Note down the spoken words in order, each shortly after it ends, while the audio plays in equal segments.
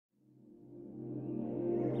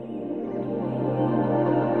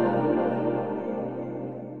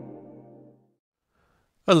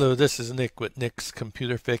Hello, this is Nick with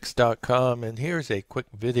nickscomputerfix.com, and here's a quick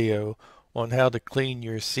video on how to clean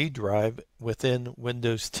your C drive within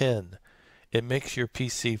Windows 10. It makes your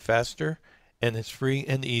PC faster and it's free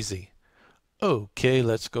and easy. Okay,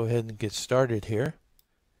 let's go ahead and get started here.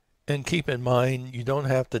 And keep in mind, you don't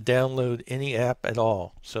have to download any app at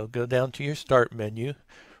all. So go down to your Start menu,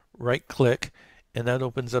 right click, and that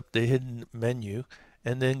opens up the hidden menu,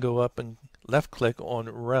 and then go up and left click on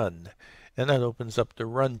Run. And that opens up the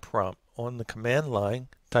Run prompt. On the command line,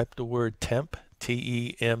 type the word temp,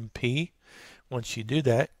 T-E-M-P. Once you do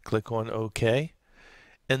that, click on OK.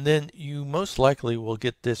 And then you most likely will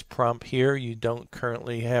get this prompt here. You don't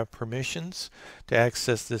currently have permissions to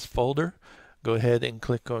access this folder. Go ahead and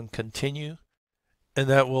click on Continue. And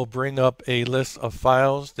that will bring up a list of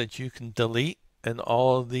files that you can delete. And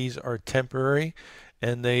all of these are temporary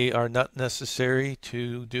and they are not necessary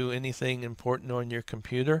to do anything important on your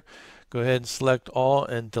computer. Go ahead and select all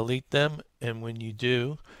and delete them, and when you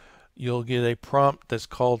do, you'll get a prompt that's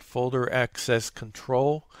called Folder Access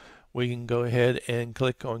Control. We can go ahead and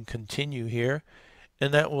click on Continue here,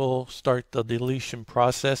 and that will start the deletion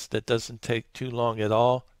process. That doesn't take too long at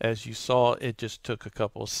all. As you saw, it just took a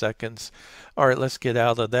couple of seconds. Alright, let's get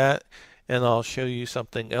out of that, and I'll show you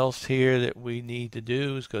something else here that we need to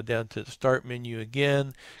do. Is go down to the Start menu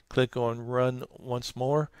again, click on Run once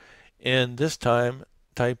more, and this time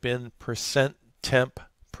type in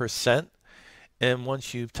 %temp%, and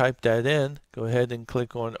once you've typed that in, go ahead and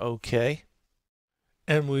click on OK.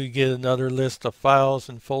 And we get another list of files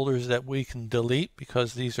and folders that we can delete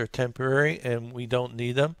because these are temporary and we don't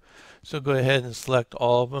need them. So go ahead and select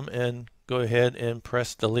all of them and go ahead and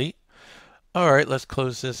press delete. Alright, let's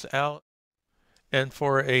close this out. And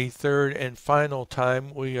for a third and final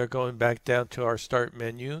time, we are going back down to our Start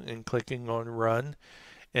menu and clicking on Run.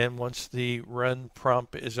 And once the Run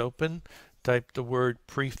prompt is open, type the word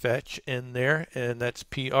prefetch in there, and that's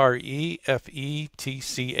P-R-E-F-E-T-C-H,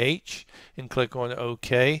 and click on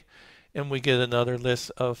OK. And we get another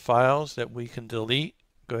list of files that we can delete.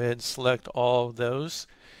 Go ahead and select all of those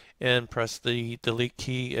and press the delete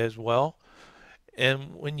key as well.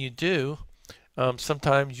 And when you do,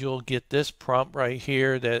 sometimes you'll get this prompt right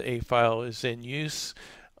here that a file is in use.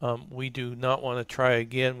 We do not want to try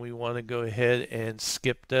again. We want to go ahead and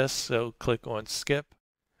skip this, so click on skip,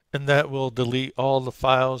 and that will delete all the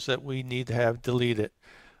files that we need to have deleted.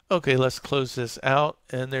 Okay, let's close this out,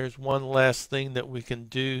 and there's one last thing that we can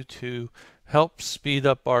do to help speed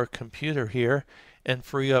up our computer here and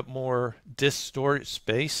free up more disk storage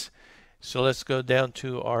space. So let's go down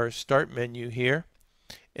to our Start menu here,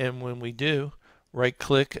 and when we do, right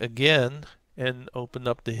click again and open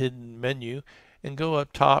up the hidden menu and go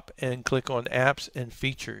up top and click on Apps and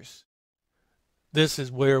Features. This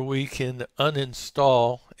is where we can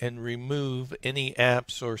uninstall and remove any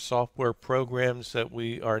apps or software programs that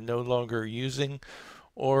we are no longer using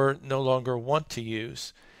or no longer want to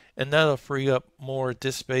use. And that'll free up more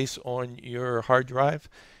disk space on your hard drive.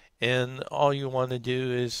 And all you want to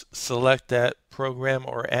do is select that program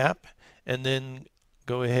or app and then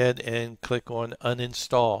go ahead and click on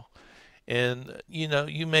Uninstall. And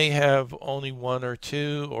you may have only one or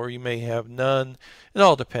two, or you may have none. It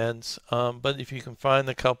all depends. But if you can find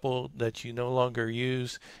a couple that you no longer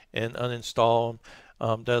use and uninstall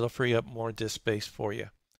them, that'll free up more disk space for you.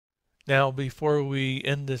 Now, before we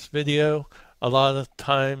end this video, a lot of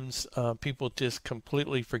times people just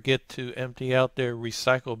completely forget to empty out their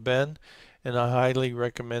recycle bin, and I highly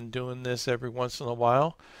recommend doing this every once in a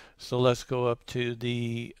while. So let's go up to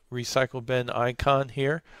the recycle bin icon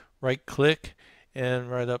here. Right click,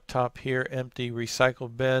 and right up top here, empty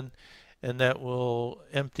recycle bin, and that will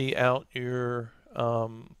empty out your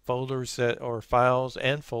folders or files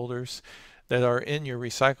and folders that are in your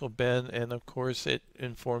recycle bin. And of course it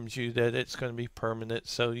informs you that it's going to be permanent,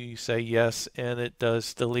 so you say yes, and it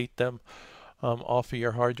does delete them off of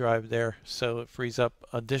your hard drive there, so it frees up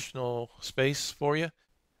additional space for you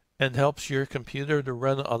and helps your computer to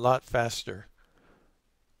run a lot faster.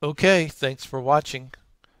 Okay, thanks for watching.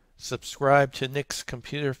 Subscribe to Nick's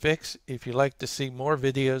Computer Fix if you'd like to see more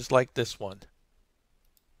videos like this one.